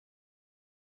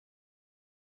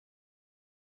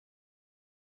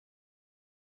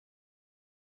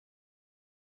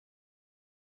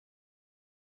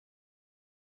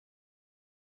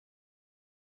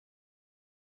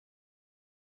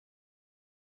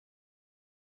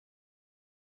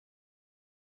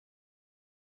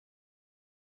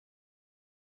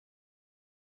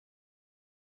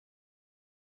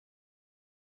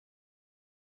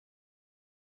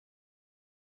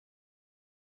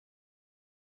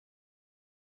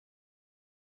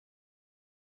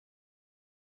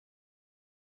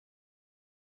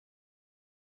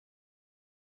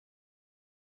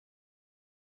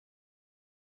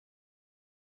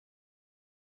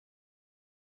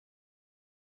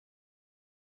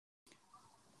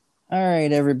All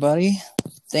right, everybody.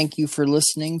 Thank you for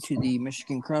listening to the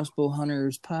Michigan Crossbow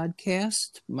Hunters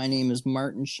podcast. My name is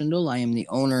Martin Schindel. I am the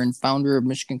owner and founder of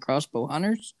Michigan Crossbow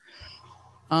Hunters.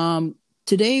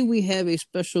 Today we have a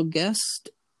special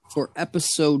guest for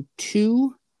episode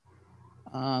 2.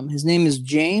 His name is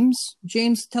James.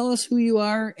 James, tell us who you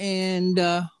are and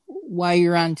why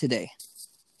you're on today.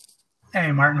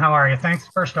 Hey, Martin, how are you?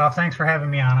 First off, thanks for having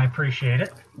me on. I appreciate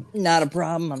it. Not a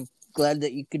problem. I'm glad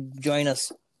that you could join us.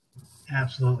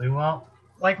 Absolutely. Well,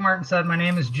 like Martin said, my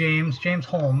name is James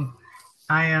Holm.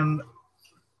 I am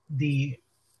the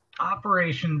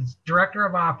director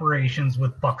of operations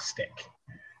with BuckStik.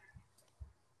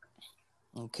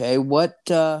 Okay, what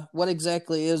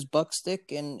exactly is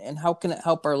BuckStik and how can it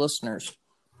help our listeners?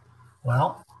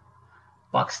 Well,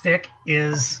 BuckStik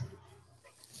is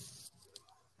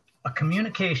a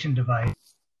communication device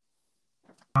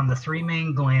on the 3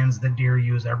 main glands that deer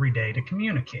use every day to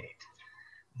communicate.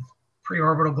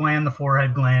 Preorbital gland, the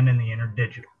forehead gland, and the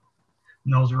interdigital.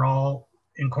 And those are all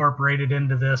incorporated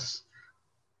into this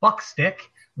BuckStik,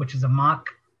 which is a mock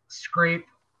scrape,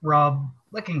 rub,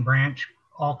 licking branch,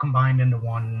 all combined into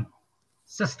one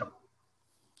system.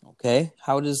 Okay,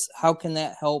 how can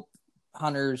that help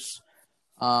hunters,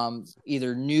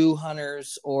 either new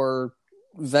hunters or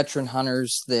veteran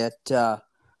hunters that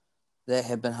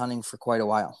have been hunting for quite a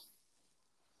while?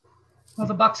 Well,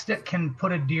 the BuckStik can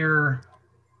put a deer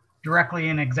directly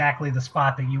in exactly the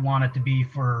spot that you want it to be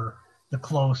for the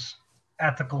close,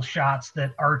 ethical shots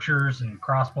that archers and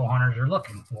crossbow hunters are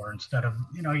looking for. Instead of,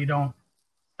 you don't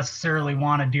necessarily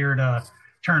want a deer to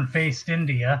turn face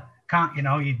into you.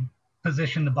 You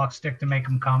position the BuckStik to make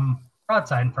them come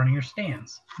broadside in front of your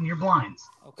stands and your blinds.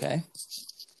 Okay.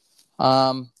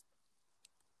 How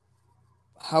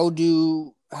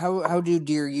do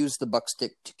deer use the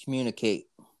BuckStik to communicate?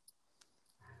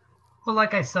 Well,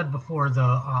 like I said before,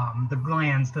 the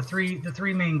glands, the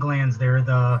three main glands there,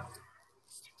 the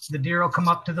deer will come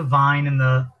up to the vine and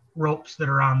the ropes that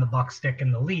are on the BuckStik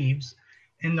and the leaves,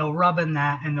 and they'll rub in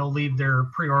that and they'll leave their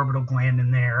preorbital gland in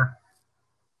there.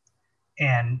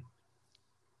 And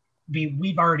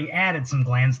we've already added some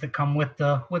glands that come with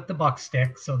the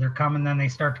BuckStik, so they're coming, then they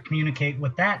start to communicate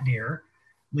with that deer,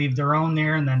 leave their own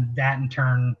there, and then that in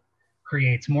turn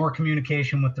creates more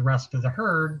communication with the rest of the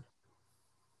herd.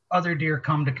 Other deer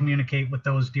come to communicate with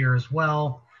those deer as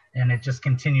well, and it just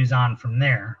continues on from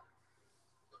there.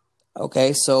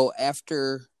 Okay, so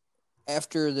after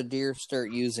the deer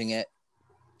start using it,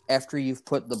 after you've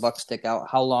put the BuckStik out,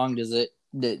 how long does it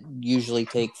usually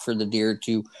take for the deer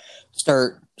to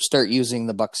start using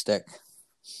the BuckStik?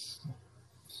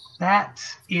 That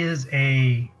is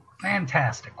a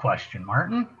fantastic question,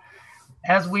 Martin.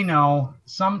 As we know,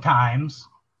 sometimes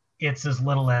it's as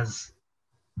little as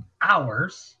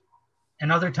hours,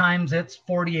 and other times it's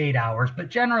 48 hours, but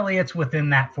generally it's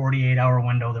within that 48-hour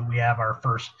window that we have our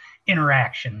first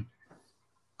interaction.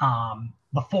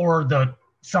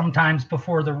 Sometimes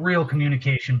before the real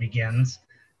communication begins,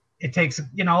 it takes,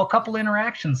 a couple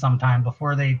interactions sometime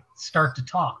before they start to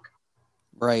talk.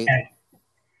 Right.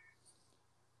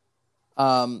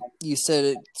 Okay. You said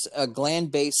it's a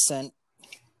gland-based scent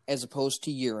as opposed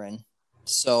to urine.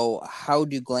 So how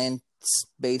do gland-based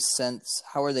scents,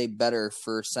 how are they better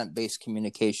for scent-based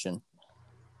communication?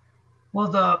 Well,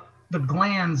 the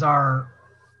glands are,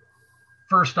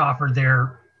 first off, are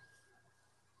there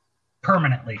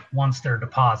permanently once they're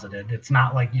deposited. It's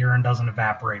not like urine doesn't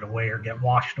evaporate away or get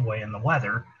washed away in the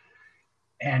weather.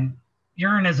 And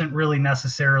urine isn't really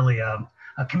necessarily a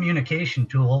communication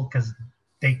tool because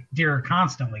deer are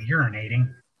constantly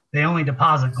urinating. They only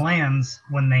deposit glands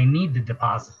when they need to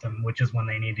deposit them, which is when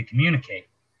they need to communicate.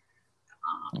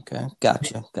 Okay,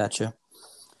 gotcha.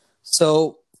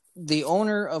 So the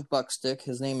owner of BuckStik,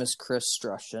 his name is Chris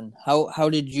Strushin. How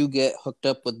did you get hooked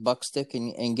up with BuckStik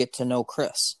and get to know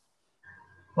Chris?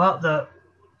 Well,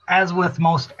 as with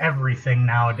most everything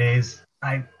nowadays,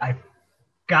 I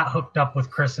got hooked up with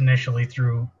Chris initially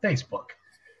through Facebook.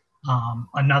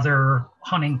 Another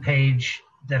hunting page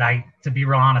that to be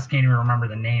real honest, can't even remember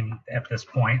the name at this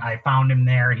point. I found him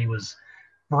there. He was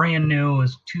brand new. It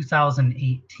was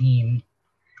 2018.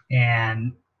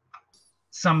 And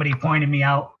somebody pointed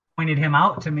him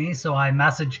out to me. So I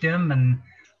messaged him, and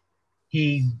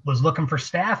he was looking for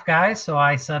staff guys. So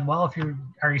I said, well,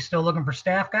 are you still looking for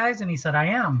staff guys? And he said, I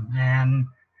am. And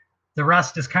the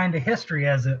rest is kind of history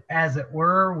as it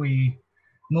were. We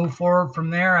moved forward from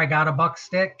there. I got a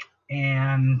BuckStik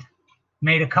and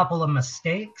made a couple of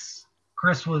mistakes.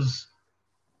 Chris was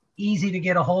easy to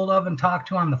get a hold of and talk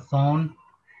to on the phone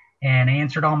and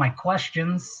answered all my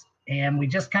questions. And we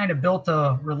just kind of built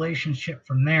a relationship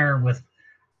from there with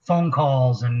phone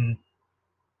calls and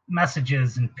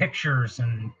messages and pictures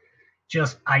and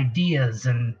just ideas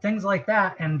and things like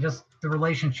that. And just the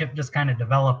relationship just kind of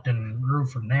developed and grew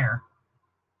from there.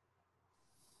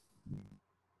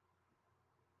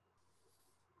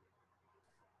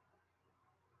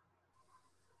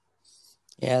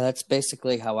 Yeah, that's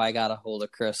basically how I got a hold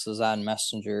of Chris, is on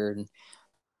Messenger. And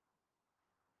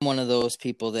I'm one of those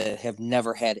people that have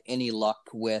never had any luck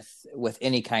with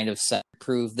any kind of set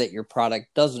prove that your product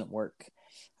doesn't work.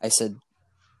 I said,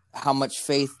 how much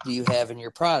faith do you have in your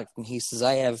product? And he says,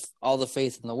 I have all the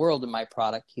faith in the world in my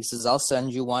product. He says, I'll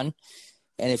send you one.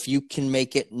 And if you can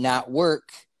make it not work,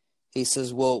 he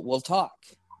says, we'll talk.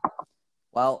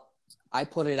 Well, I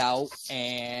put it out,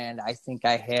 and I think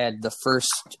I had the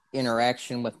first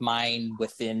interaction with mine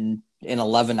in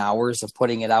 11 hours of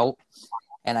putting it out.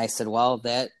 And I said, well,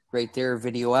 that right there,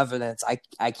 video evidence,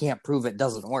 I can't prove it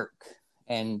doesn't work.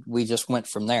 And we just went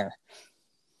from there.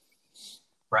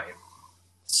 Right.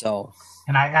 So,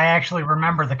 and I actually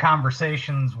remember the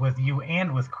conversations with you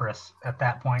and with Chris at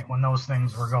that point when those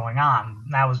things were going on.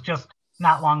 That was just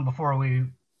not long before we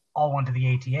all went to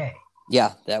the ATA.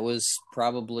 Yeah, that was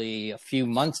probably a few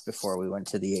months before we went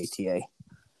to the ATA.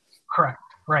 Correct.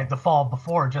 Right. The fall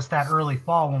before, just that early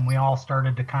fall when we all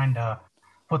started to kind of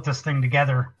put this thing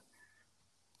together.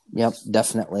 Yep,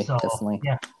 definitely.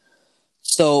 Yeah.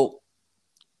 So,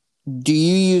 do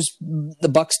you use the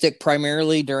BuckStik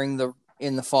primarily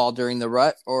in the fall during the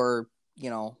rut, or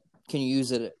can you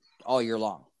use it all year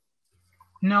long?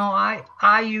 No, I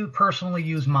personally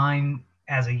use mine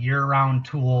as a year-round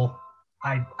tool.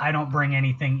 I don't bring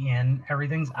anything in.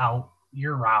 Everything's out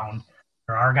year-round.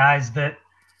 There are guys that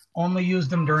only use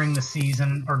them during the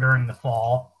season or during the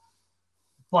fall,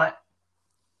 but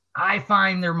I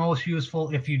find they're most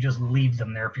useful if you just leave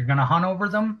them there. If you're going to hunt over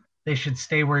them, they should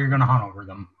stay where you're going to hunt over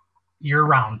them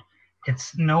year-round.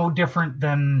 It's no different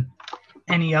than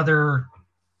any other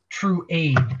true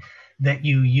aid that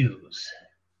you use.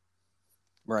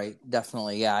 Right,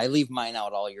 definitely. Yeah, I leave mine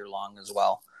out all year long as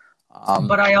well.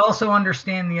 But I also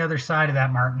understand the other side of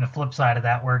that, Martin, the flip side of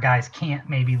that, where guys can't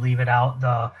maybe leave it out.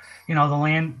 The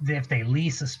land, if they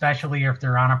lease, especially, or if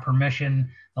they're on a permission,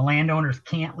 the landowners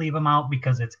can't leave them out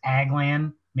because it's ag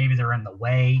land. Maybe they're in the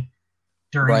way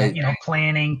during, right.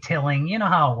 Planning, tilling. You know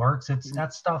how it works. It's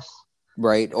that stuff's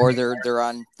right. Or they're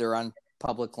on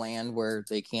public land where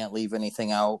they can't leave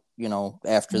anything out,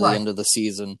 after the end of the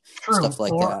season. True. Stuff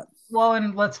like that. Well,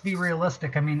 and let's be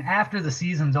realistic. I mean, after the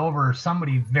season's over,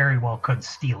 somebody very well could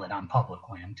steal it on public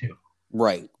land too.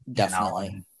 Right,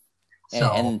 definitely.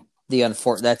 And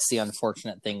that's the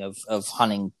unfortunate thing of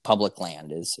hunting public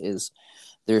land is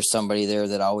there's somebody there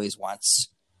that always wants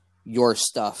your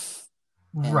stuff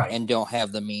and don't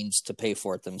have the means to pay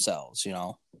for it themselves,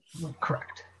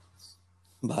 Correct.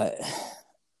 But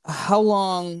how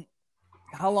long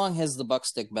has the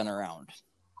BuckStik been around?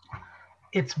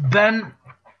 It's been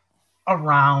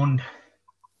around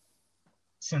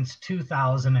since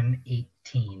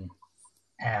 2018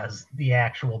 as the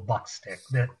actual BuckStik.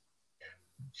 That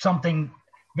something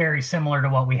very similar to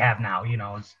what we have now,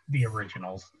 is the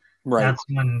originals. Right. That's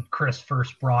when Chris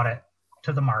first brought it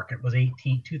to the market, was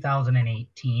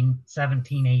 2018,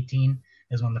 17, 18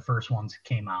 is when the first ones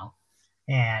came out.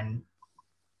 And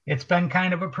it's been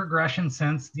kind of a progression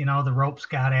since, the ropes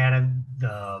got added,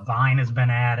 the vine has been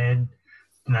added,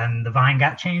 and then the vine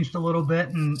got changed a little bit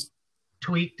and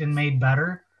tweaked and made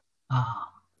better.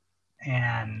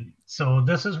 And so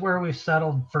this is where we've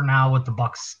settled for now with the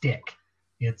BuckStik.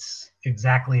 It's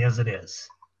exactly as it is.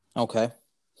 Okay.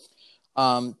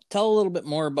 Tell a little bit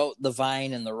more about the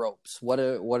vine and the ropes. What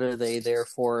are they there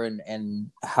for,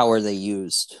 and how are they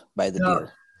used by the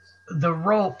deer? The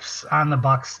ropes on the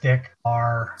BuckStik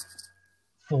are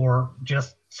for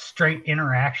just straight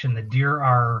interaction. The deer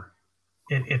are,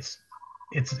 it's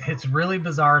really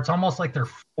bizarre. It's almost like they're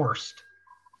forced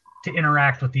to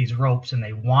interact with these ropes, and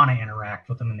they want to interact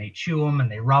with them, and they chew them,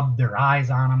 and they rub their eyes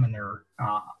on them, and their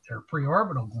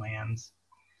preorbital glands.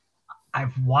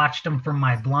 I've watched them from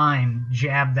my blind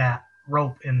jab that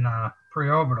rope in the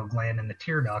preorbital gland in the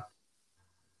tear duct.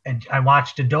 And I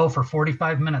watched a doe for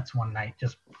 45 minutes one night,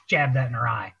 just jab that in her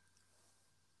eye.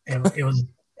 It was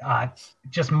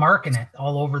just marking it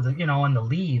all over the, in the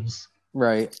leaves.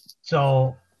 Right.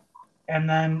 So, and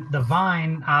then the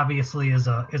vine obviously is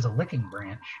a licking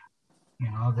branch.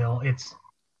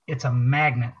 It's a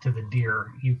magnet to the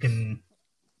deer. You can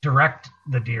direct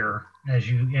the deer, as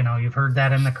you've heard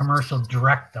that in the commercial,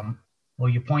 direct them. Well,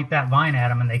 you point that vine at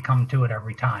them and they come to it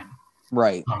every time.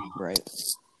 Right. Right.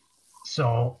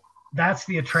 So that's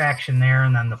the attraction there.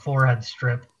 And then the forehead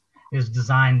strip is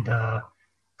designed to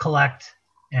collect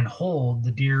and hold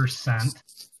the deer's scent,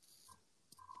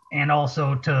 and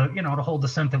also to hold the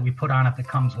scent that we put on it that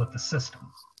comes with the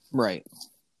system. Right.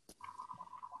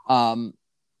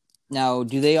 Now,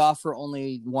 do they offer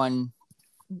only one,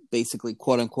 basically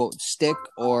quote unquote stick,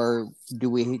 or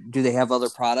do they have other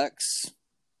products?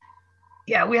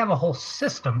 Yeah, we have a whole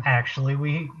system actually.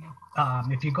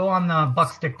 If you go on the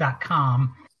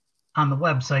BuckStik.com on the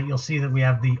website, you'll see that we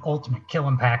have the Ultimate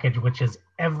Killing Package, which is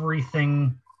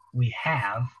everything we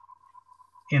have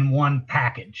in one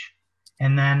package.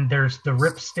 And then there's the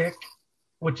Ripstick,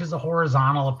 which is a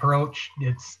horizontal approach.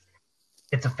 It's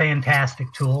a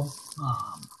fantastic tool.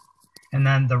 And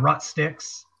then the Rut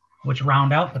Sticks, which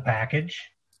round out the package.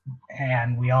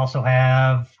 And we also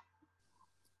have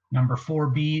number 4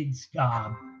 beads,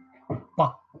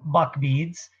 buck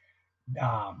beads,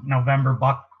 November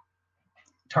buck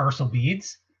tarsal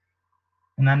beads,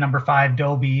 and then number 5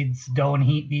 doe beads, doe and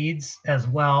heat beads as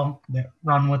well that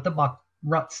run with the buck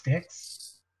rut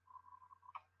sticks.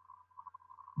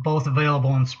 Both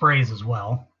available in sprays as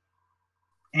well,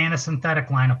 and a synthetic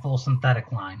line, a full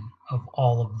synthetic line of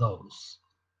all of those.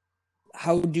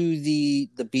 How do the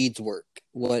beads work?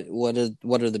 What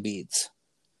are the beads?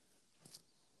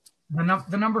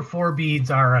 The number 4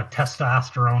 beads are a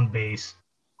testosterone based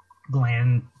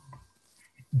gland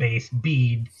based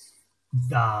bead,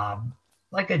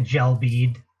 like a gel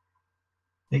bead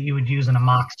that you would use in a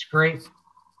mock scrape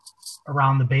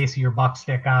around the base of your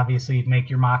BuckStik. Obviously, you'd make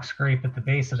your mock scrape at the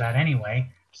base of that anyway.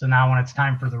 So now when it's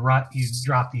time for the rut, you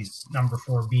drop these number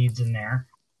 4 beads in there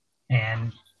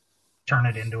and turn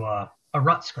it into a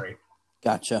rut scrape.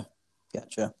 Gotcha.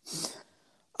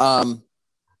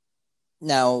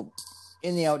 Now,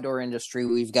 in the outdoor industry,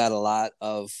 we've got a lot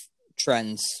of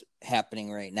trends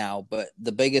happening right now, but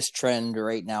the biggest trend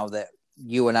right now that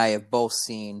you and I have both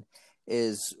seen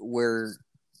is where,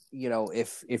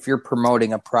 if you're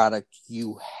promoting a product,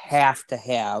 you have to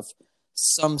have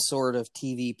some sort of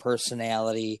TV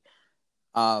personality,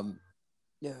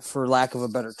 for lack of a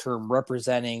better term,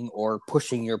 representing or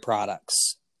pushing your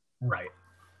products. Right.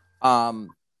 I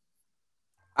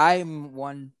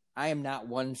am not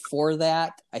one for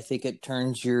that. I think it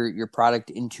turns your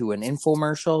product into an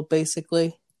infomercial,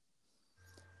 basically.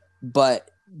 But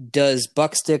does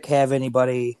BuckStik have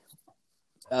anybody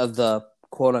of the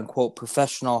quote unquote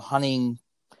professional hunting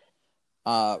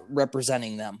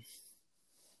representing them?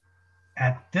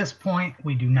 At this point,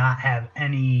 we do not have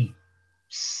any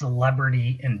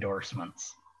celebrity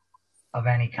endorsements of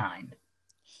any kind.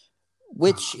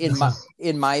 Which,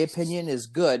 in my opinion, is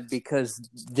good, because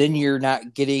then you're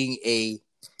not getting a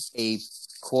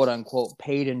quote unquote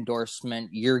paid endorsement.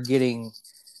 You're getting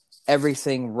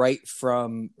everything right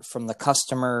from the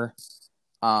customer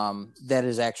that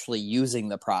is actually using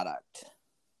the product.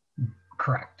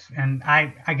 Correct. And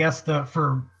I guess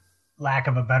for lack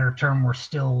of a better term, we're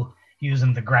still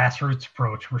using the grassroots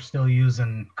approach. We're still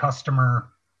using customer,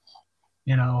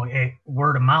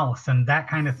 word of mouth and that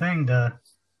kind of thing to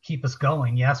keep us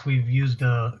going. Yes, we've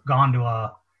gone to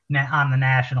on the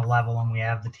national level, and we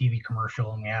have the TV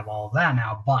commercial and we have all of that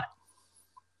now, but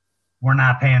we're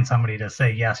not paying somebody to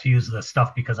say, yes, use this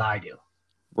stuff because I do.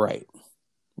 Right.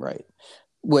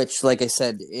 Which, like I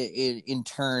said, it in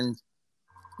turn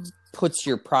puts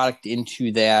your product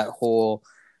into that whole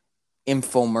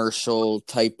infomercial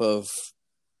type of,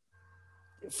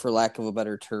 for lack of a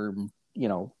better term,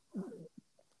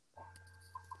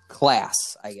 class,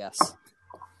 I guess.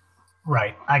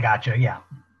 Right. I gotcha. Yeah.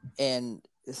 And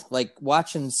like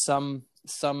watching some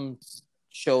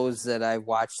shows that I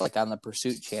watched, like on the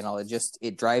Pursuit channel,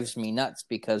 it drives me nuts,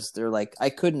 because they're like,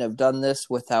 I couldn't have done this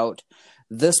without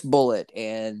this bullet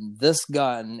and this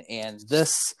gun and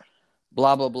this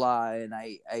blah, blah, blah. And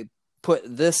I put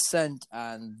this scent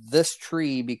on this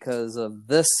tree because of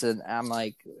this. And I'm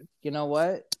like, you know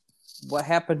what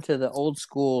happened to the old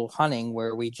school hunting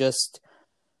where we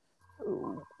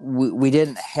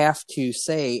didn't have to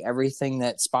say everything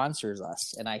that sponsors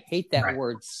us? And I hate that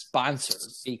word sponsor,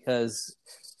 because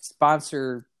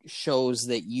sponsor shows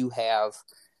that you have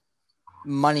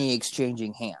money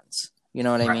exchanging hands. You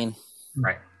know what I mean?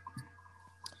 Right.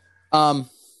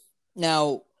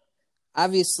 Now,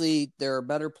 obviously, there are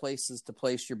better places to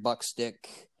place your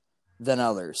BuckStik than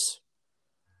others.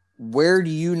 Where do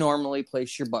you normally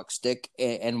place your BuckStik,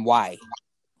 and why?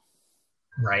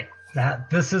 Right.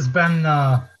 This has been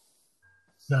the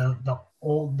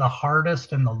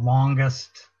hardest and the longest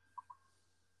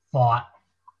fought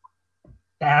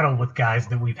battle with guys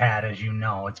that we've had. As you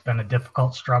know, it's been a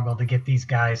difficult struggle to get these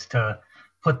guys to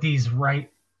put these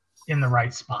right in the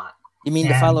right spot. You mean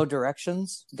to And follow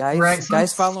directions, guys? right,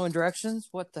 Guys following directions?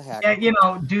 What the heck?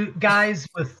 yeah, do guys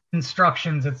with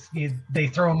instructions? They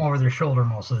throw them over their shoulder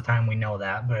most of the time. We know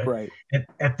that, but Right.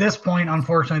 at this point,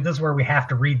 unfortunately, this is where we have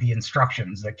to read the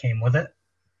instructions that came with it.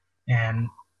 And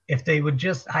if they would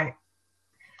just,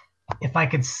 if I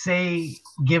could say,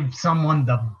 give someone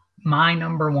my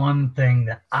number one thing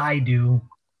that I do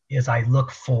is I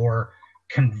look for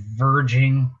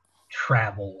converging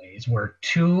travel ways where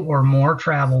two or more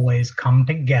travel ways come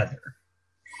together,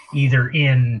 either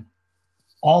in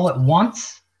all at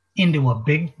once into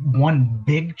one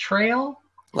big trail,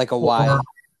 Like a or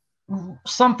Y.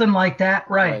 something like that,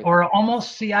 right? Right. Or I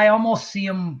almost see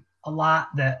them a lot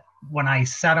that when I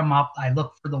set them up, I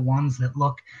look for the ones that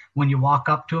look, when you walk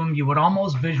up to them, you would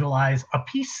almost visualize a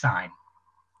peace sign.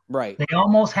 Right. They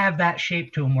almost have that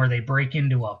shape to them where they break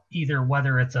into either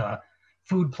whether it's a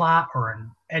food plot or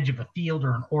an edge of a field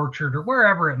or an orchard or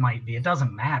wherever it might be. It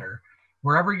doesn't matter.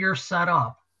 Wherever you're set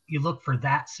up, you look for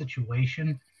that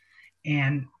situation,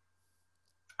 and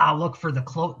I'll look for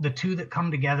the two that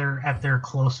come together at their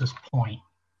closest point,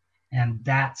 and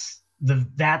that's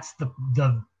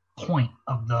the point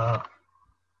of the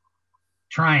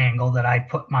triangle that I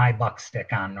put my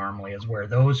BuckStik on normally, is where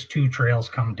those two trails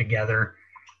come together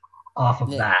off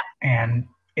of that, and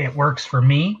it works for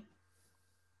me.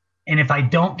 And if I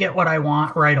don't get what I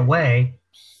want right away,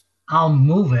 I'll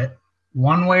move it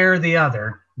one way or the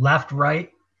other, left,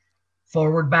 right,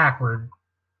 forward, backward,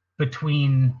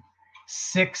 between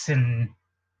 6 and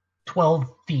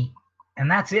 12 feet, and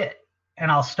that's it.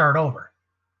 And I'll start over.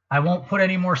 I won't put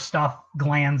any more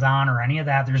glands on or any of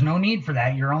that. There's no need for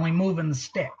that. You're only moving the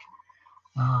stick.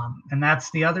 And that's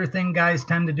the other thing guys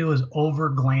tend to do, is over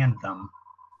gland them.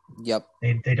 Yep.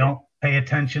 They don't pay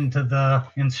attention to the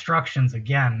instructions.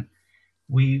 Again,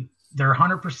 they're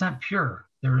 100% pure.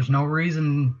 There's no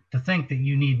reason to think that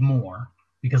you need more,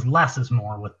 because less is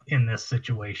more in this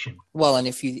situation. Well, and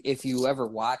if you ever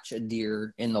watch a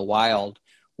deer in the wild,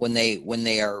 when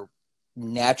they are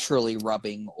naturally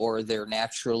rubbing, or they're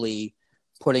naturally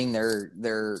putting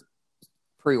their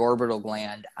preorbital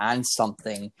gland on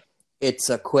something, it's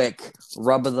a quick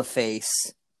rub of the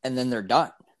face and then they're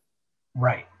done.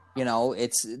 Right.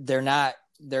 They're not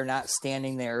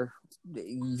standing there.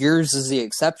 Yours is the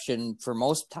exception for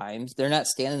most times. They're not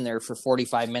standing there for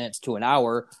 45 minutes to an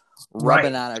hour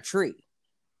rubbing on a tree.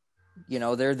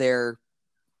 They're there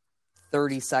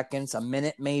 30 seconds, a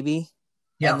minute maybe,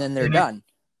 and then they're done.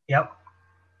 Yep.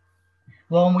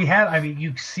 Well, and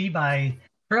you see by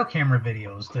trail camera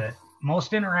videos that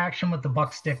most interaction with the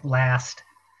BuckStik last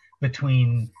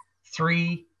between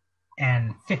 3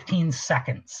 and 15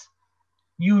 seconds,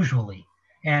 usually.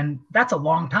 And that's a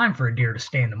long time for a deer to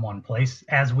stand in one place,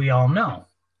 as we all know.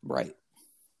 Right.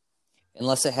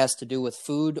 Unless it has to do with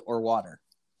food or water.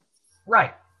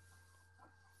 Right.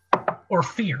 Or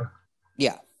fear.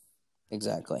 Yeah,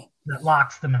 exactly. That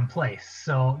locks them in place.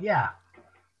 So, yeah.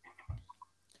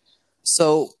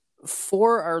 So,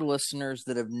 for our listeners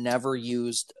that have never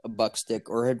used a BuckStik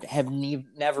or have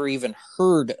never even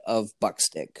heard of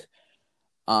BuckStik,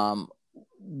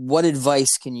 what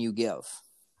advice can you give?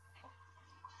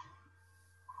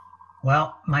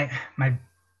 Well, my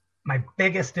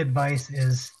biggest advice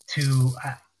is to,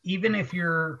 even if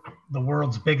you're the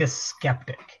world's biggest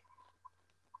skeptic,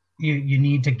 you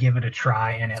need to give it a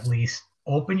try and at least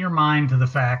open your mind to the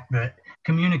fact that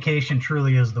communication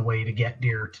truly is the way to get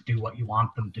deer to do what you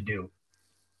want them to do.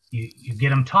 You get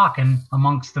them talking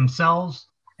amongst themselves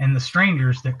and the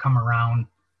strangers that come around,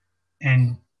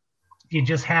 and you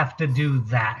just have to do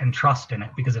that and trust in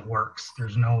it, because it works.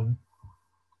 There's no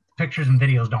pictures and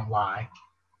videos don't lie.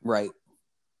 Right.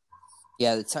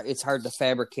 Yeah, it's hard to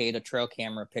fabricate a trail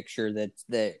camera picture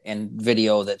that and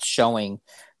video that's showing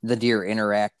the deer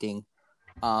interacting.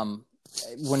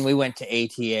 When we went to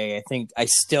ATA, I think I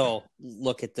still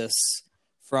look at this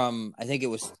from, I think it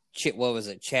was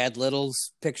Chad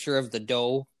Little's picture of the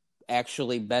doe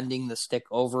actually bending the stick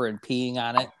over and peeing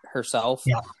on it herself.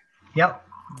 Yeah. Yep.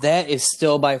 That is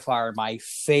still by far my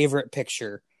favorite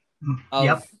picture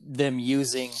of them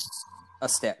using a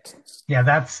stick. Yeah,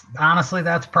 that's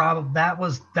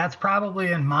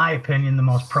probably, in my opinion, the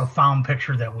most profound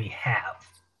picture that we have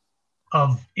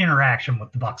of interaction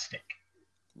with the BuckStik.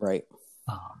 Right.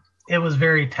 It was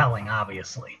very telling,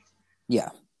 obviously. Yeah.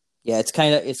 It's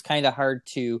kind of hard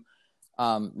to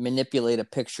manipulate a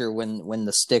picture when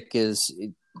the stick is,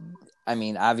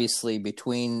 obviously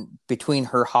between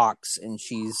her hocks, and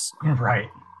she's right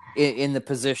in the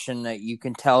position that you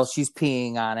can tell she's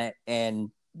peeing on it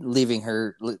and leaving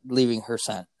her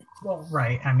scent. Well,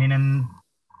 right. And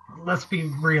let's be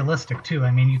realistic too.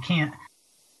 You can't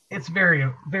it's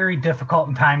very, very difficult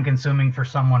and time consuming for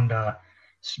someone to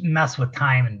mess with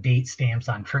time and date stamps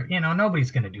on nobody's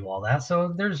going to do all that.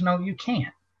 So you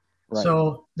can't. Right.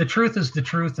 So the truth is the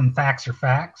truth and facts are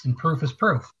facts and proof is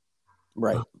proof.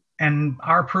 Right. And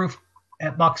our proof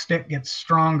at BuckStik gets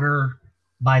stronger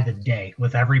by the day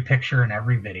with every picture and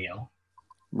every video.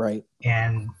 Right.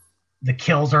 And the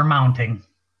kills are mounting.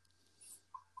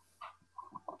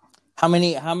 How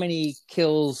many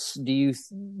kills do you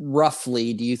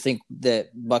think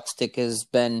that BuckStik has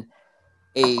been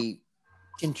a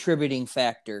contributing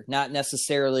factor? Not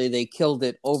necessarily they killed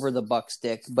it over the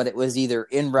BuckStik, but it was either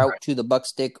en route to the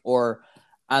BuckStik or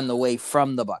on the way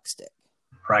from the BuckStik.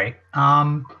 Right.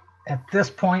 At this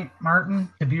point,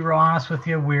 Martin, to be real honest with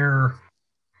you,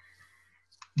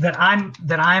 that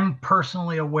I'm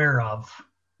personally aware of,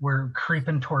 we're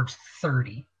creeping towards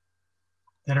 30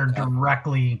 that are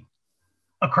directly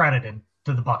accredited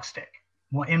to the BuckStik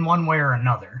in one way or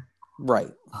another.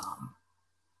 Right.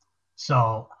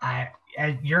 So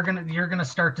you're gonna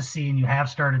start to see, and you have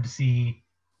started to see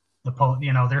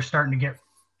they're starting to get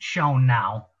shown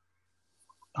now.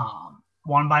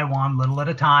 One by one, little at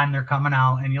a time, they're coming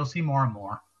out, and you'll see more and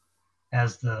more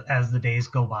as the days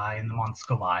go by and the months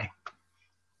go by.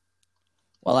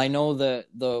 Well, I know the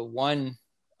one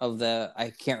of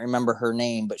I can't remember her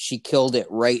name, but she killed it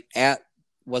right at,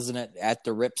 wasn't it at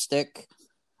the ripstick?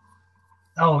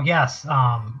 Oh yes.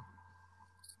 I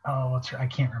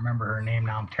can't remember her name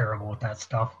now. I'm terrible with that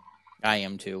stuff. I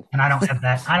am too. And I don't have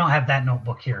that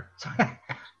notebook here.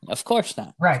 Of course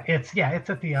not. Right. It's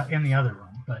at the in the other room.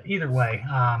 But either way,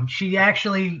 she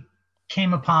actually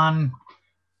came upon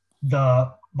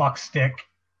the BuckStik.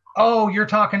 Oh, you're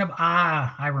talking about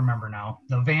I remember now.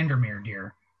 The Vandermeer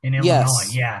deer in Illinois.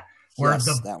 Yes. Yeah. Where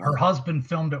her husband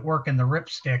filmed it working the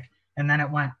ripstick, and then it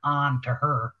went on to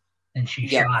her and she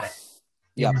shot it.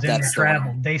 It was in their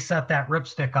travel. They set that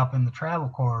ripstick up in the travel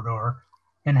corridor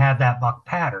and had that buck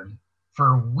pattern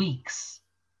for weeks.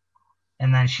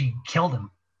 And then she killed him.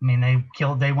 I mean,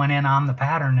 they went in on the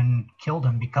pattern and killed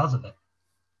him because of it.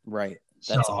 Right.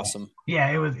 That's awesome.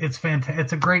 Yeah, it's fantastic.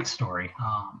 It's a great story.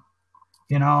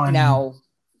 And now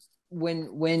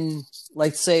when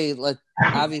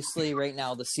obviously right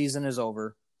now the season is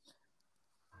over.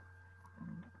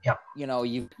 Yep.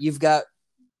 You've got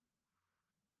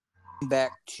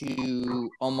back to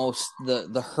almost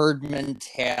the herd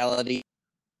mentality,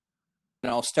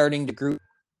 starting to group.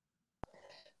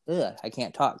 I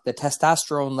can't talk. The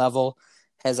testosterone level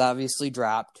has obviously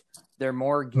dropped. They're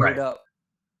more geared up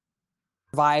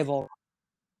survival,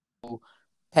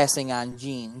 passing on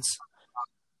genes.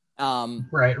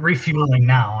 Refueling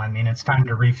now. I mean, it's time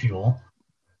to refuel.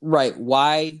 Right.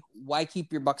 Why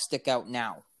keep your BuckStik out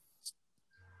now?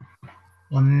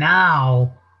 Well,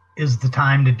 now is the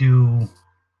time to do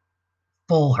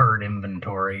full herd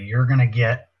inventory. You're going to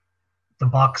get the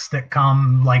bucks that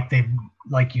come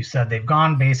like you said, they've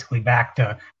gone basically back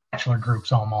to bachelor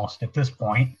groups almost at this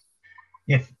point.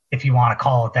 If you want to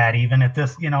call it that, even at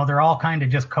this, they're all kind of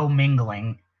just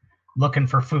commingling, looking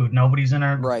for food. Nobody's in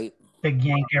a big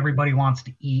yank. Everybody wants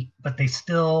to eat, but they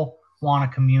still want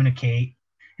to communicate.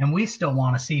 And we still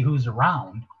want to see who's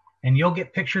around. And you'll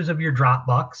get pictures of your drop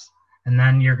bucks. And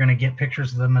then you're going to get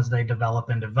pictures of them as they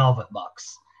develop into velvet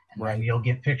bucks. And then you'll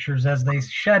get pictures as they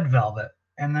shed velvet.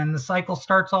 And then the cycle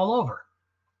starts all over.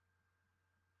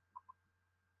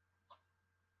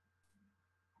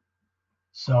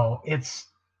 So it's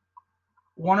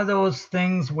one of those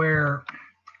things where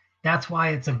that's why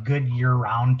it's a good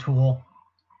year-round tool.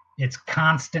 It's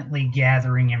constantly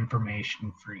gathering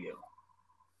information for you.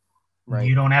 Right.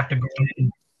 You don't have to go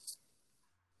in.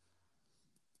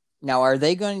 Now, are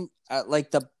they going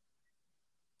the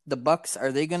bucks?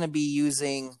 Are they going to be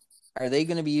using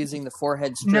the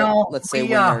forehead strip? No, let's say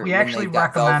we actually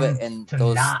recommend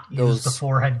not use the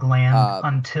forehead gland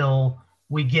until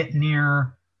we get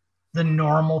near the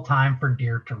normal time for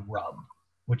deer to rub,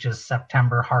 which is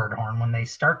September hardhorn. When they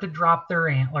start to drop their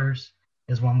antlers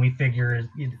is when we figure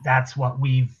that's what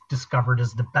we've discovered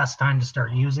is the best time to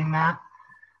start using that.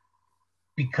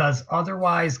 Because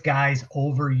otherwise guys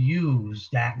overuse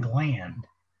that gland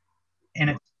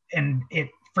and it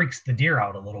freaks the deer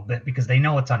out a little bit because they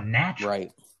know it's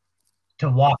unnatural to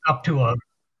walk up to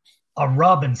a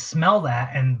rub and smell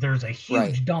that, and there's a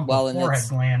huge dump of forehead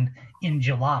gland in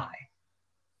July.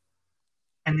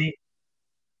 And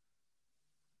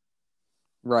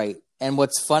and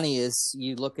what's funny is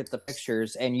you look at the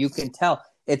pictures and you can tell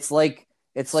it's like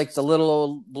the little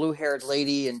old blue-haired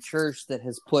lady in church that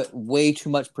has put way too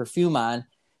much perfume on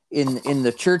in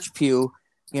the church pew.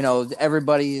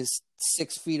 Everybody is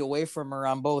 6 feet away from her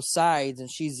on both sides, and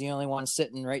she's the only one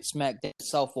sitting right smack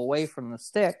herself away from the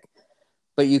stick.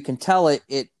 But you can tell it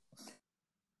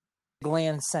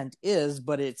gland scent is,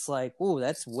 but it's like, ooh,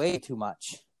 that's way too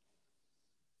much.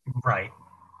 Right.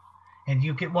 And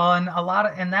you get, well, and a lot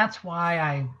of, and that's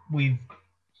why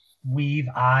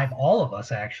all of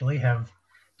us actually have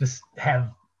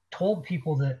told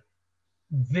people that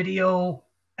video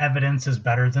evidence is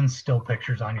better than still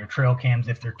pictures on your trail cams.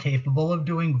 If they're capable of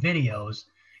doing videos,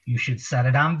 you should set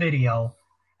it on video,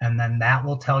 and then that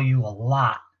will tell you a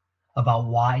lot about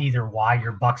why your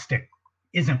BuckStik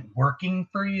isn't working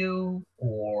for you,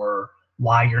 or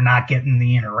why you're not getting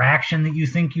the interaction that you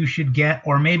think you should get,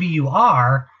 or maybe you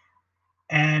are,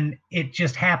 and it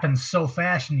just happens so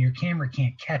fast and your camera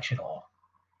can't catch it all.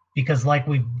 Because like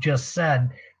we've just said,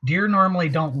 deer normally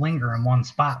don't linger in one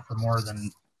spot for more than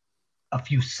a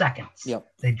few seconds. Yep.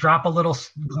 They drop a little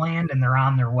gland and they're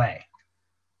on their way.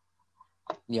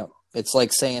 Yep. It's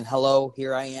like saying, hello,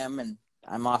 here I am, and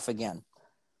I'm off again.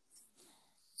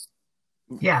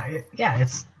 Yeah,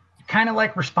 it's kind of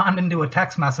like responding to a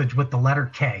text message with the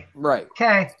letter K. Right.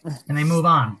 K, and they move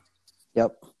on.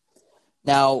 Yep.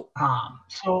 Now,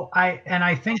 so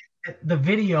I think the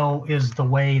video is the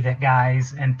way that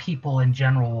guys and people in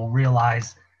general will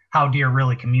realize how deer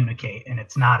really communicate, and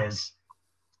it's not as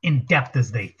in depth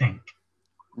as they think.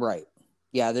 Right.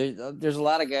 Yeah, there's a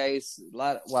lot of guys, a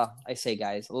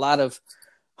lot of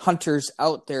hunters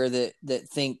out there that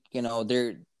think,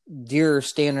 they're deer are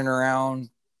standing around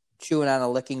chewing on a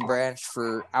licking branch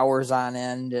for hours on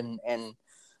end and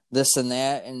this and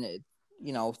that. And,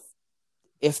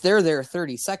 if they're there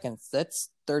 30 seconds,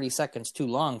 that's 30 seconds too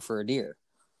long for a deer.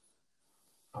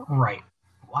 Right.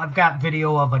 Well, I've got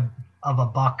video of a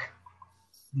buck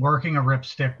working a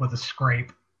ripstick with a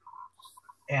scrape,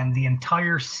 and the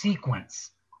entire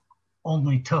sequence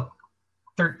only took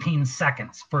 13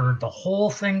 seconds for the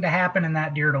whole thing to happen and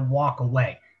that deer to walk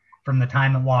away. From the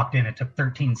time it walked in, it took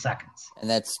 13 seconds. And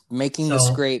that's making the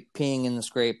scrape, peeing in the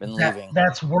scrape, and leaving.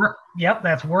 That's work. Yep,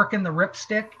 that's working the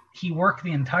ripstick. He worked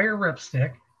the entire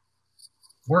ripstick,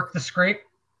 worked the scrape,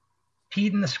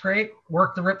 peed in the scrape,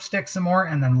 worked the ripstick some more,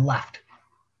 and then left.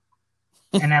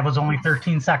 And that was only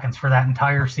 13 seconds for that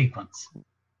entire sequence.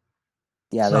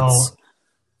 Yeah, so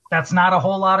that's not a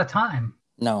whole lot of time.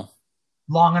 No.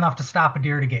 Long enough to stop a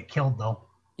deer to get killed, though.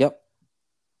 Yep.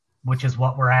 Which is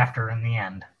what we're after in the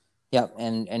end. Yep,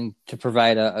 and to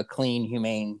provide a clean,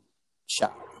 humane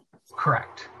shot.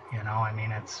 Correct.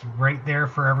 It's right there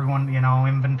for everyone,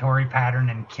 inventory, pattern,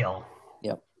 and kill.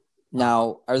 Yep.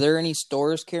 Now, are there any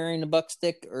stores carrying the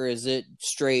BuckStik, or is it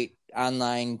straight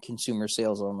online consumer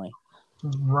sales only?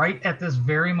 Right at this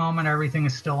very moment, everything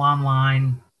is still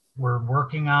online. We're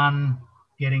working on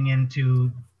getting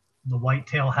into the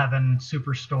Whitetail Heaven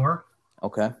Superstore.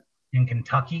 Okay. In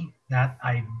Kentucky. That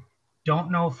I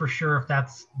don't know for sure if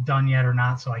that's done yet or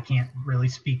not, so I can't really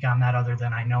speak on that other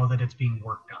than I know that it's being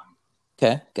worked on.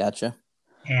 Okay, gotcha.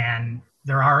 And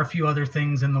there are a few other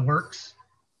things in the works,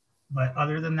 but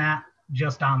other than that,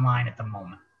 just online at the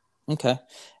moment. Okay.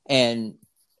 And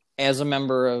as a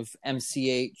member of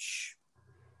MCH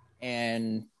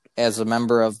and as a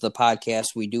member of the podcast,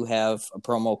 we do have a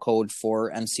promo code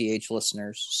for MCH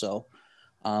listeners. So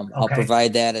I'll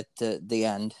provide that at the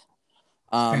end.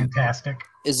 Fantastic.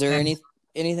 Is there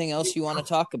anything else you want to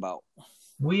talk about?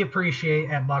 We appreciate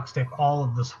at BuckStik all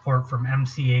of the support from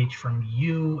MCH, from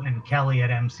you and Kelly at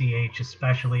MCH,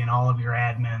 especially, and all of your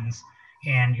admins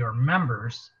and your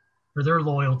members for their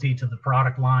loyalty to the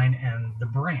product line and the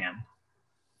brand.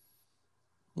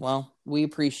 Well, we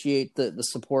appreciate the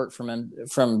support from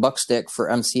BuckStik for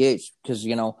MCH because,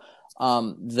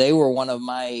 they were one of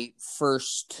my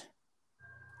first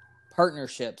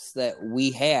partnerships that we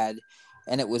had.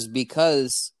 And it was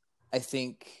because I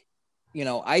think,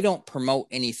 I don't promote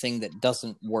anything that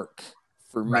doesn't work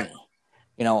for me. Right.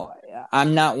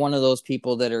 I'm not one of those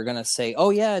people that are going to say, oh,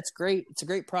 yeah, it's great. It's a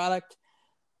great product.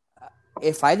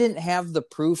 If I didn't have the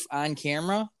proof on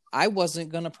camera, I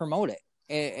wasn't going to promote it.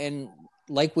 And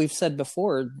like we've said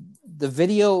before, the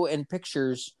video and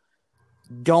pictures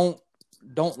don't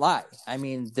lie. I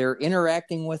mean, they're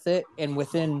interacting with it. And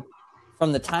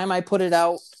from the time I put it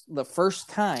out the first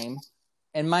time,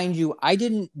 and mind you, I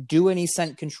didn't do any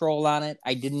scent control on it.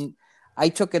 I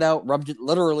took it out,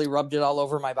 literally rubbed it all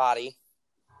over my body.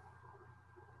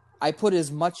 I put as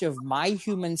much of my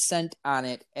human scent on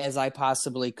it as I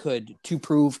possibly could to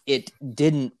prove it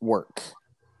didn't work.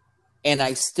 And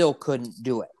I still couldn't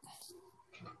do it.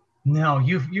 No,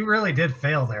 you really did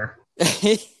fail there.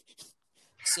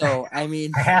 So, I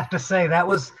mean, I have to say that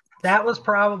was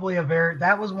probably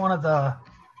that was one of the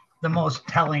most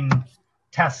telling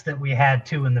tests that we had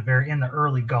too in the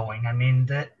early going. I mean,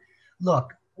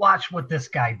 look, watch what this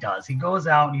guy does. He goes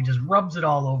out and he just rubs it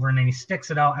all over, and then he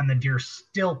sticks it out, and the deer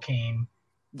still came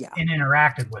and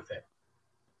interacted with it.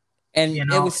 And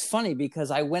it was funny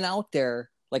because I went out there,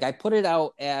 like I put it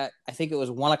out at, I think it was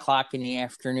 1:00 in the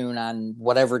afternoon on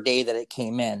whatever day that it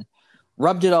came in,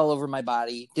 rubbed it all over my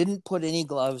body, didn't put any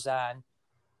gloves on,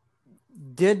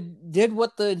 did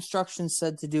what the instructions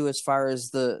said to do as far as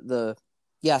the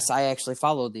yes, I actually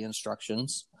followed the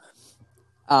instructions.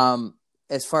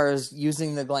 As far as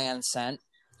using the gland scent,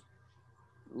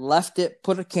 left it,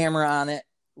 put a camera on it,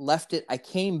 left it. I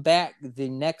came back the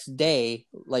next day,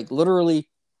 like literally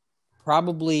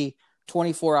probably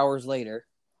 24 hours later,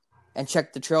 and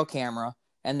checked the trail camera,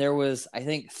 and there was, I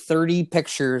think, 30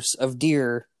 pictures of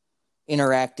deer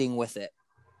interacting with it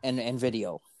and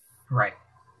video. Right.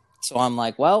 So I'm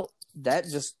like, well, that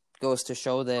just goes to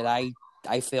show that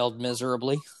I failed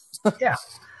miserably. Yeah.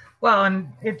 Well,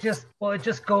 and it just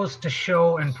goes to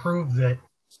show and prove that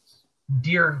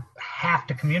deer have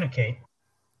to communicate,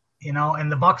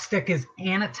 and the BuckStik is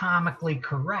anatomically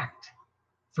correct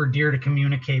for deer to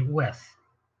communicate with.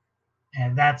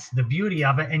 And that's the beauty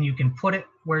of it. And you can put it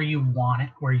where you want it,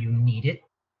 where you need it,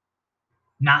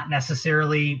 not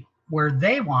necessarily where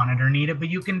they want it or need it, but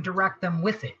you can direct them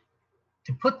with it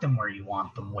to put them where you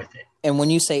want them with it. And when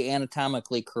you say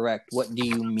anatomically correct, what do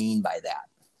you mean by that?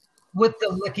 With the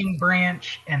licking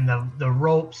branch and the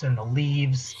ropes and the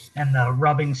leaves and the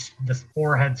rubbing the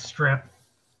forehead strip,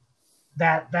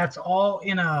 that's all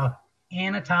in a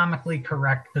anatomically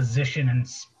correct position and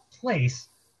place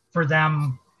for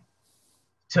them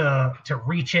to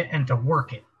reach it and to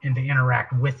work it and to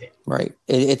interact with it. Right.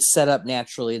 It's set up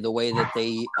naturally the way that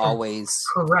they always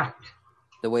correct.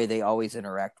 The way they always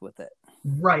interact with it.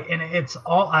 Right, and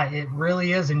it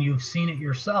really is, and you've seen it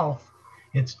yourself.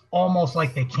 It's almost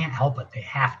like they can't help it; they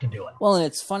have to do it. Well, and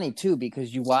it's funny too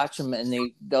because you watch them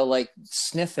and they'll like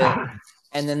sniff it,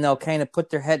 and then they'll kind of put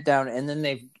their head down, and then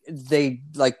they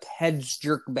like heads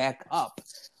jerk back up,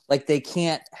 like they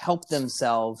can't help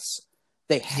themselves.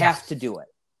 They have to do it.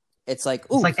 It's like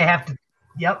ooh. It's like they have to.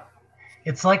 Yep,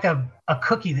 it's like a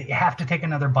cookie that you have to take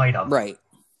another bite of. Right.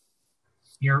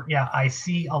 I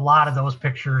see a lot of those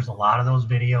pictures, a lot of those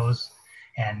videos,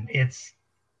 and it's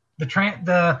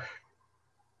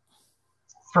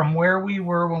from where we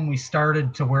were when we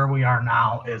started to where we are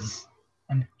now is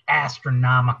an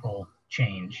astronomical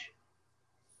change.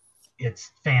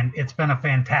 It's been a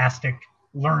fantastic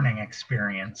learning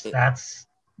experience. That's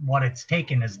what it's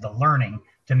taken, is the learning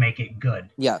to make it good.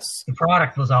 Yes. The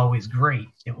product was always great.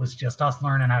 It was just us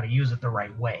learning how to use it the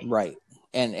right way. Right.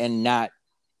 And not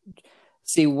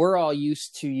see, we're all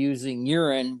used to using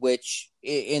urine, which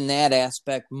in that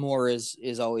aspect more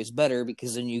is always better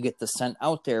because then you get the scent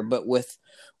out there. But with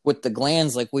the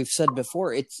glands, like we've said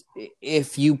before, it's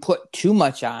if you put too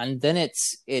much on, then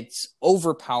it's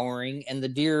overpowering, and the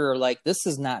deer are like, this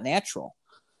is not natural.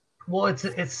 Well,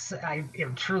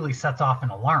 it truly sets off an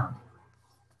alarm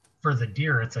for the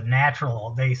deer. It's a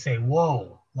natural. They say,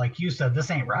 "Whoa!" Like you said, this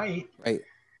ain't right. Right.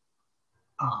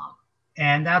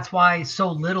 And that's why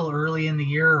so little early in the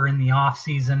year or in the off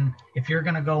season, if you're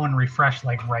going to go and refresh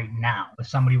like right now, if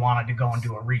somebody wanted to go and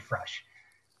do a refresh,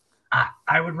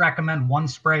 I would recommend one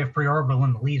spray of preorbital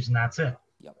in the leaves, and that's it.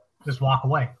 Yep. Just walk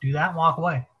away. Do that and walk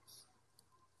away.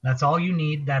 That's all you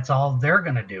need. That's all they're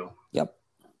going to do. Yep.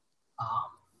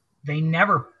 They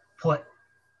never put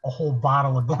a whole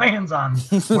bottle of glands on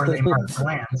where they mark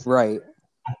glands. Right.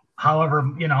 However,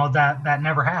 that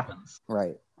never happens.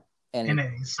 Right. And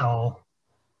that's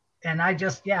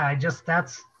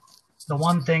the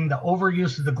one thing. The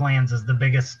overuse of the glands is the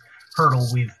biggest hurdle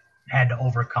we've had to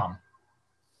overcome.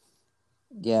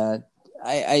 Yeah,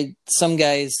 I some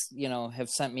guys, have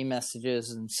sent me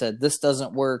messages and said this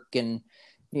doesn't work, and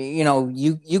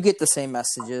you get the same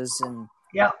messages, and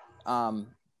yeah.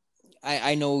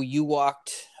 I know you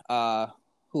walked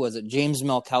who was it, James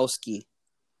Milkowski,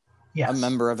 yes, a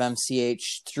member of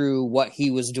MCH, through what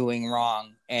he was doing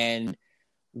wrong, and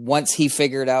once he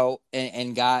figured out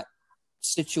and got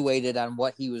situated on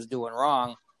what he was doing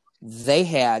wrong, they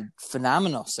had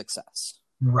phenomenal success.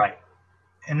 Right.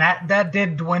 And that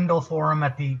did dwindle for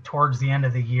him towards the end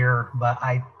of the year, but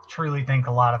I truly think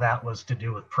a lot of that was to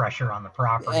do with pressure on the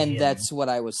property. And that's what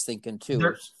I was thinking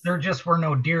too. There just were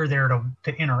no deer there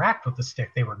to interact with the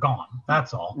stick. They were gone.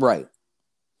 That's all. Right.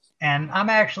 And I'm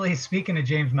actually, speaking of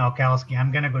James Milkowski,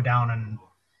 I'm going to go down and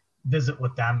visit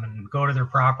with them and go to their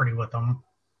property with them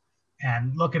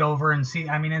and look it over and see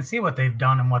what they've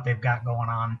done and what they've got going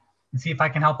on, and see if I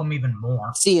can help them even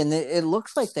more. See, and it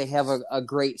looks like they have a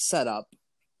great setup,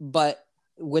 but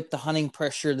with the hunting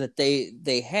pressure that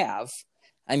they have,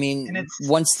 I mean, and it's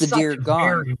once the deer gone,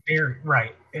 very, very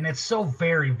right, and it's so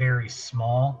very, very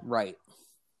small. right?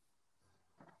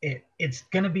 It's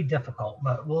going to be difficult,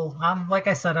 but like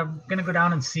I said, I'm going to go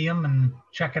down and see him and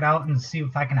check it out and see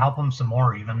if I can help him some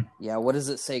more even. Yeah. What does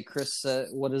it say, Chris?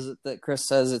 What is it that Chris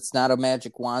says? It's not a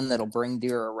magic wand that'll bring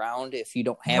deer around if you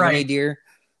don't have any deer.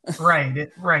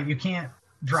 Right. Right. You can't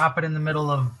drop it in the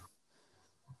middle of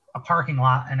a parking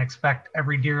lot and expect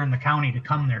every deer in the county to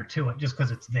come there to it just because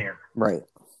it's there. Right.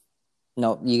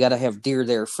 No, you got to have deer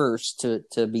there first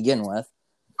to begin with.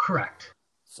 Correct.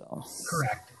 So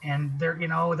correct. And there,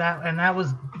 that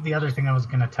was the other thing I was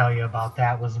going to tell you about.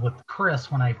 That was with Chris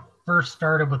when I first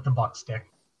started with the BuckStik.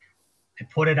 I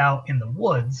put it out in the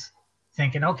woods,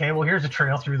 thinking, okay, well, here's a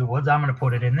trail through the woods. I'm going to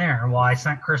put it in there. Well, I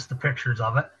sent Chris the pictures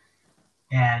of it,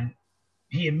 and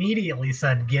he immediately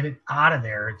said, "Get it out of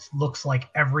there. It looks like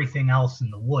everything else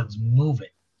in the woods. Move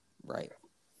it." Right.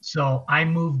 So I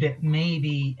moved it.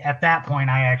 Maybe at that point,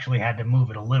 I actually had to move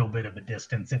it a little bit of a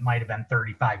distance. It might have been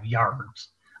 35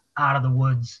 yards out of the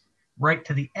woods, right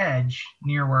to the edge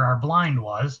near where our blind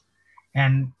was.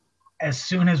 And as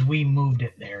soon as we moved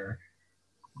it there,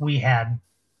 we had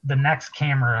the next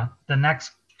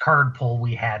card pull,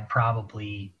 we had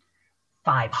probably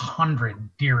 500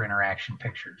 deer interaction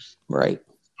pictures. Right.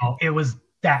 So it was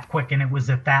that quick. And it was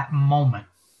at that moment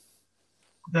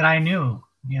that I knew,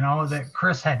 that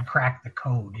Chris had cracked the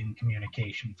code in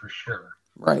communication for sure.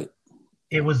 Right.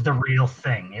 It was the real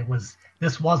thing.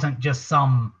 This wasn't just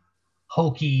some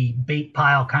hokey bait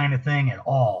pile kind of thing at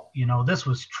all. This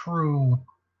was true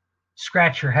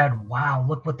scratch your head, wow,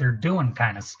 look what they're doing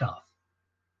kind of stuff.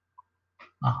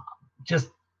 Just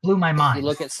blew my mind. You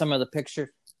look at some of the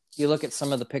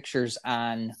pictures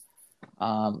on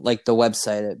like the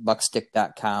website at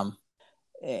BuckStik.com,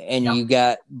 and you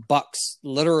got bucks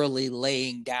literally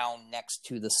laying down next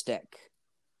to the stick.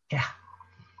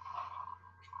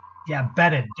 Yeah,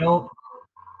 bedded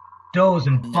does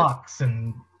and bucks,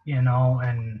 and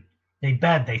and they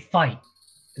bed, they fight,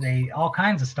 they all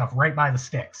kinds of stuff right by the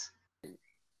sticks.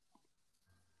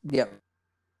 Yep.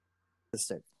 The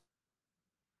stick.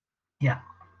 Yeah.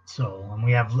 So,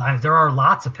 and there are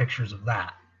lots of pictures of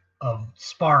that, of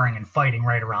sparring and fighting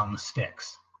right around the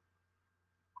sticks.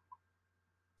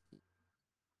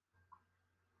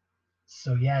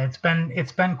 So yeah, it's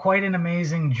been quite an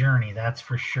amazing journey, that's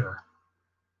for sure.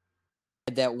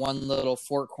 That one little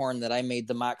fork horn that I made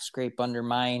the mock scrape under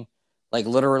mine, like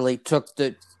literally took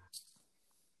the.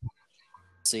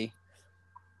 See,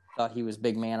 thought he was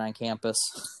big man on campus.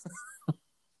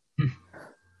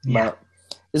 Yeah. But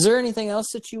is there anything else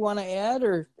that you want to add,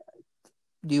 or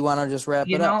do you want to just wrap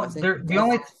it up?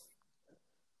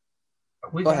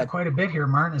 We've had quite a bit here,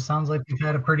 Martin. It sounds like we've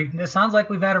had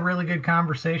a really good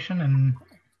conversation, and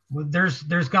there's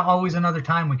always another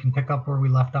time we can pick up where we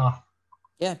left off.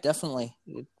 Yeah, definitely.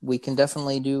 We can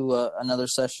definitely do another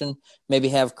session. Maybe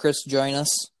have Chris join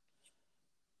us.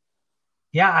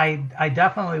 Yeah, I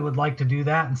definitely would like to do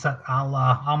that, and so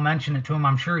I'll mention it to him.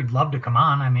 I'm sure he'd love to come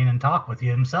on. I mean, and talk with you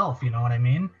himself. You know what I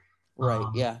mean? Right.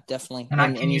 Yeah, definitely.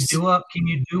 And can you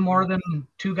do more than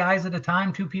two guys at a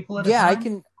time? Two people at a time?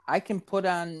 Yeah, I can put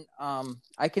on.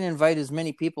 I can invite as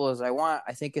many people as I want.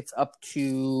 I think it's up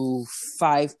to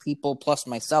 5 people plus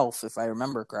myself, if I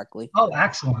remember correctly. Oh,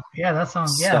 excellent! Yeah, that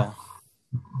sounds yeah,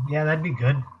 that'd be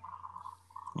good.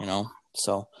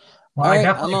 So. Well, I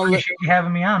definitely appreciate you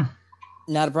having me on.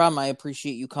 Not a problem. I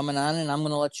appreciate you coming on, and I'm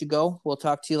going to let you go. We'll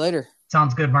talk to you later.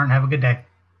 Sounds good, Martin. Have a good day.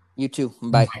 You too.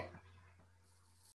 Bye.